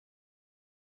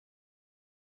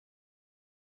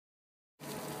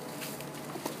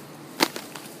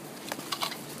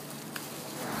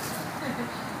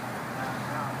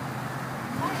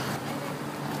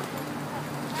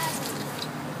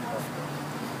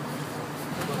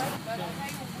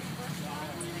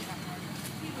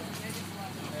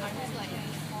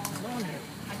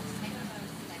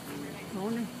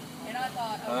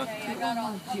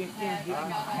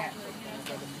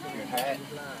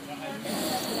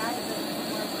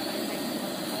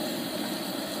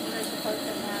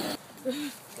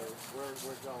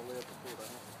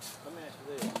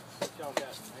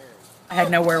I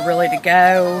had nowhere really to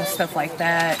go, stuff like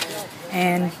that,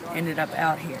 and ended up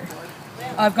out here.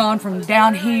 I've gone from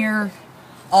down here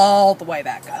all the way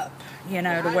back up, you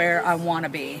know, to where I want to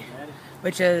be,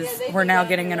 which is we're now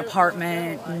getting an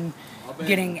apartment and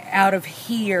getting out of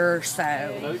here,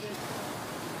 so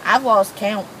I've lost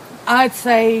count. I'd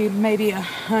say maybe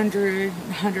 100,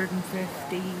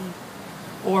 150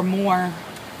 or more.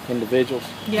 Individuals?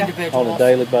 Yeah. Individuals. On a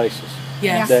daily basis?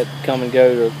 Yes. That come and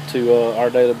go to Our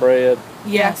Daily Bread?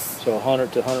 Yes. So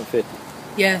 100 to 150?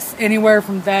 Yes, anywhere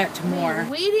from that to more.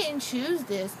 We didn't choose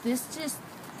this. This just,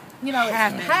 you know, it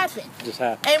happened. Just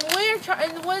happened. And we're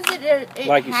trying, and once it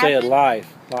like you happened, said, life.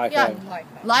 Yeah,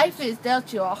 life is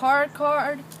dealt you a hard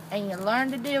card, and you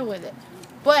learn to deal with it.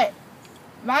 But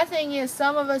my thing is,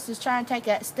 some of us is trying to take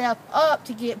that step up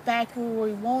to get back where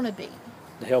we want to be.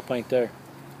 The help ain't there.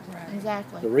 Right.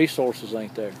 Exactly. The resources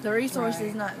ain't there. The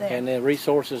resources not there. And the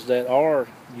resources that are,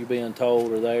 you being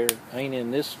told, are there, ain't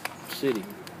in this city.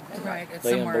 Right, it's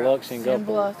they in Biloxi and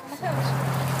Gulfport.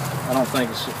 I don't think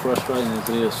it's as frustrating as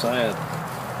it is sad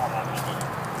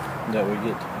that we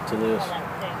get to this,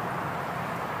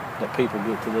 that people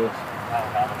get to this.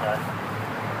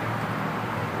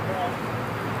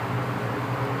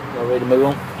 Y'all ready to move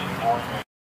on?